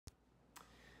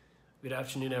Good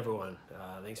afternoon, everyone.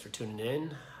 Thanks for tuning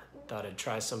in. Thought I'd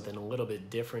try something a little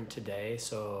bit different today.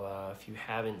 So if you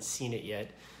haven't seen it yet,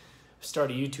 I've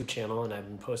started a YouTube channel and I've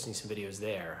been posting some videos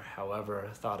there. However,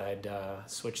 I thought I'd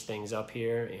switch things up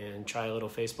here and try a little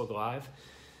Facebook Live,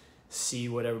 see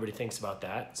what everybody thinks about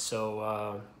that.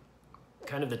 So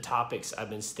kind of the topics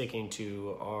I've been sticking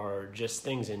to are just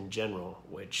things in general,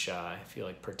 which I feel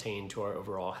like pertain to our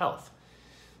overall health.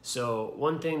 So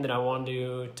one thing that I wanted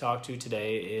to talk to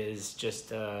today is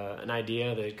just an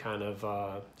idea that kind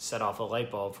of set off a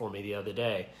light bulb for me the other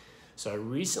day. So I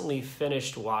recently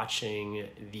finished watching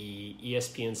the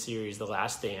ESPN series The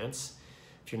Last Dance.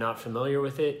 If you're not familiar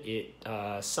with it,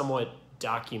 it somewhat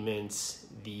documents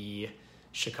the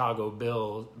Chicago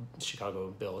Bulls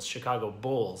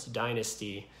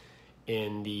dynasty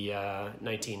in the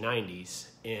 1990s.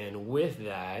 And with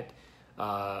that,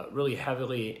 really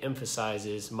heavily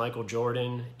emphasizes Michael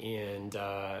Jordan and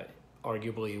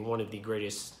arguably one of the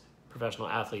greatest professional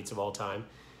athletes of all time,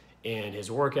 and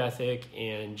his work ethic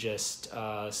and just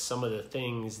some of the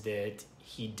things that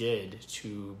he did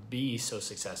to be so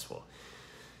successful.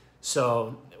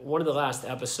 So one of the last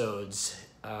episodes,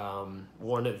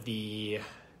 one of the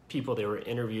people they were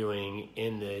interviewing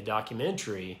in the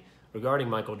documentary regarding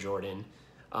Michael Jordan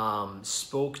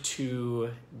spoke to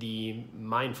the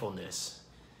mindfulness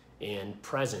and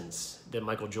presence that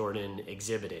Michael Jordan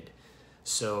exhibited.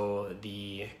 So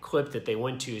the clip that they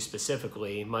went to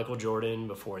specifically, Michael Jordan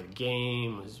before the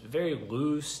game was very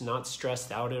loose, not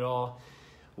stressed out at all,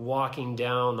 walking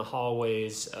down the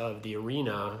hallways of the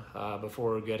arena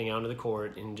before getting onto the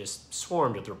court, and just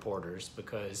swarmed with reporters,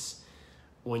 because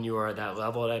when you are at that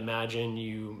level, I imagine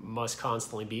you must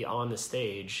constantly be on the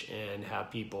stage and have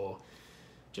people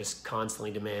just constantly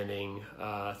demanding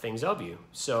things of you.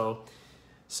 So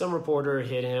some reporter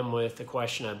hit him with a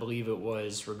question, I believe it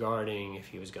was regarding if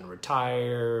he was going to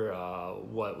retire,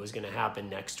 what was going to happen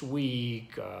next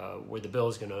week, were the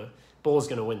Bulls going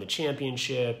to win the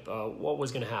championship, what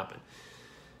was going to happen.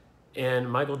 And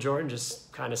Michael Jordan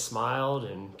just kind of smiled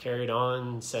and carried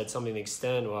on, said something to the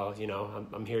extent, well, you know,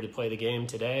 I'm here to play the game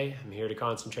today. I'm here to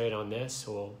concentrate on this.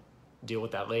 We'll deal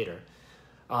with that later.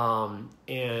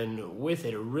 And with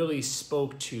it, it really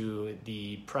spoke to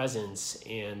the presence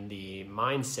and the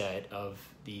mindset of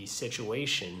the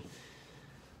situation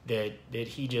that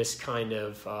he just kind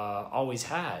of always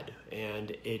had.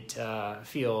 And it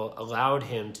allowed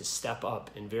him to step up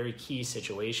in very key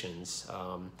situations.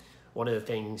 One of the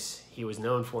things he was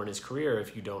known for in his career,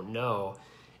 if you don't know,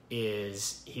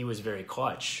 is he was very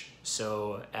clutch.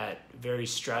 So at very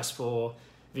stressful,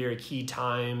 very key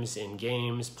times in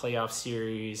games, playoff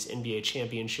series, NBA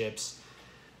championships,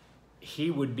 he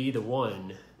would be the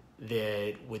one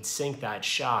that would sink that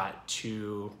shot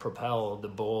to propel the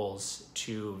Bulls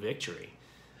to victory.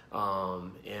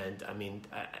 And I mean,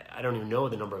 I don't even know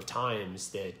the number of times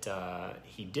that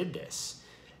he did this.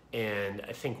 And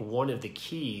I think one of the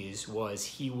keys was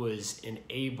he was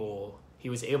able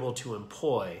to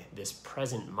employ this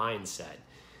present mindset.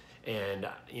 And,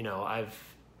 you know, I've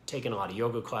taken a lot of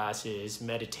yoga classes,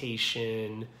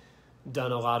 meditation,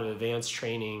 done a lot of advanced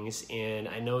trainings, and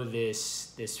I know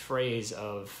this phrase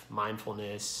of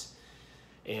mindfulness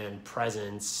and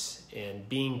presence and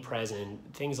being present,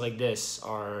 things like this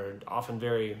are often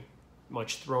very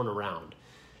much thrown around.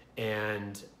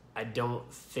 And I don't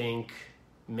think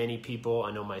many people,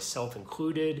 I know myself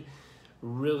included,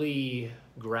 really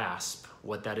grasp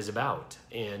what that is about.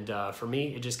 And for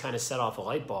me, it just kind of set off a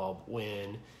light bulb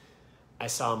when I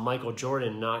saw Michael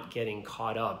Jordan not getting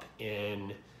caught up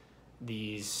in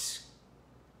these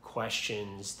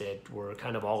questions that were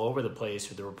kind of all over the place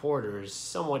with the reporters,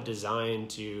 somewhat designed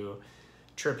to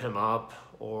trip him up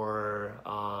or,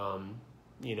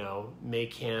 you know,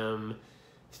 make him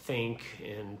think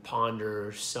and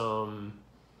ponder some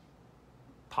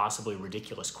possibly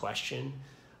ridiculous question.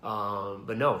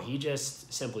 But no, he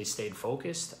just simply stayed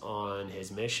focused on his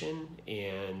mission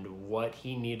and what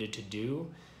he needed to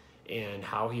do and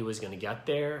how he was going to get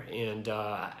there. And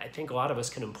I think a lot of us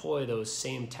can employ those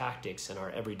same tactics in our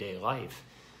everyday life.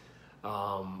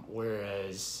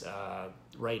 Whereas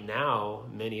right now,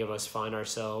 many of us find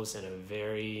ourselves in a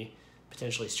very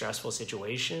potentially stressful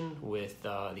situation with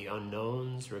the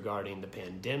unknowns regarding the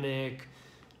pandemic,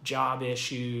 job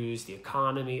issues, the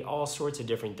economy, all sorts of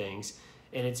different things.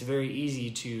 And it's very easy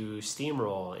to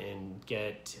steamroll and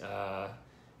get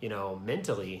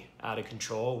mentally out of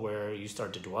control, where you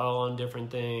start to dwell on different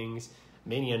things,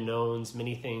 many unknowns,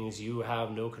 many things you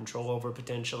have no control over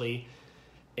potentially.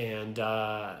 And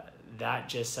that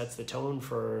just sets the tone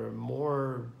for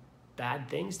more bad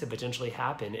things to potentially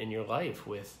happen in your life,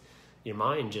 with your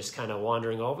mind just kind of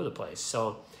wandering over the place.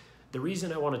 So the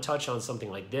reason I want to touch on something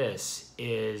like this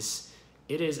is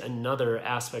it is another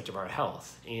aspect of our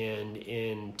health. And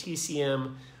in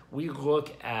TCM, we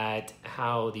look at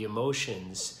how the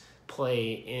emotions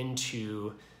play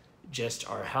into just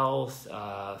our health,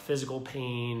 physical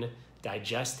pain,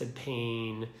 digestive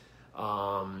pain,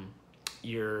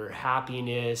 your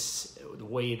happiness, the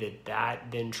way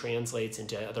that then translates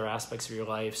into other aspects of your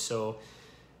life. So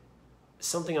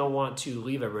something I want to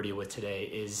leave everybody with today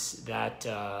is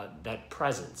that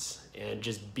presence, and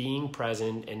just being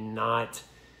present and not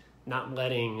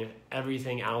letting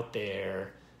everything out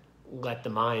there let the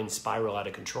mind spiral out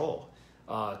of control,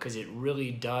 because it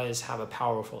really does have a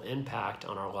powerful impact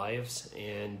on our lives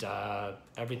and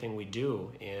everything we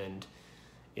do. And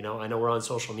I know we're on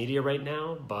social media right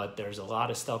now, but there's a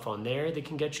lot of stuff on there that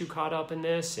can get you caught up in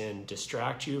this and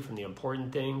distract you from the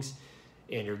important things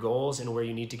and your goals and where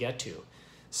you need to get to.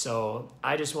 So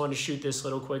I just wanted to shoot this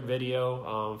little quick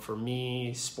video. For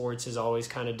me, sports has always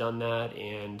kind of done that,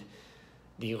 and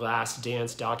the Last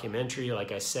Dance documentary,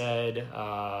 like I said,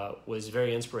 was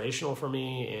very inspirational for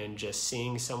me, and just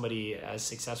seeing somebody as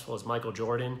successful as Michael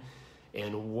Jordan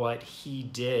and what he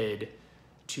did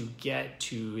to get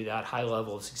to that high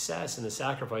level of success and the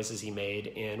sacrifices he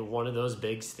made. And one of those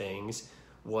big things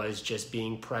was just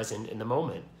being present in the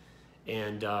moment.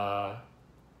 And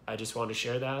I just wanted to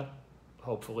share that.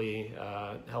 Hopefully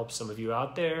help some of you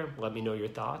out there. Let me know your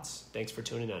thoughts. Thanks for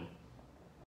tuning in.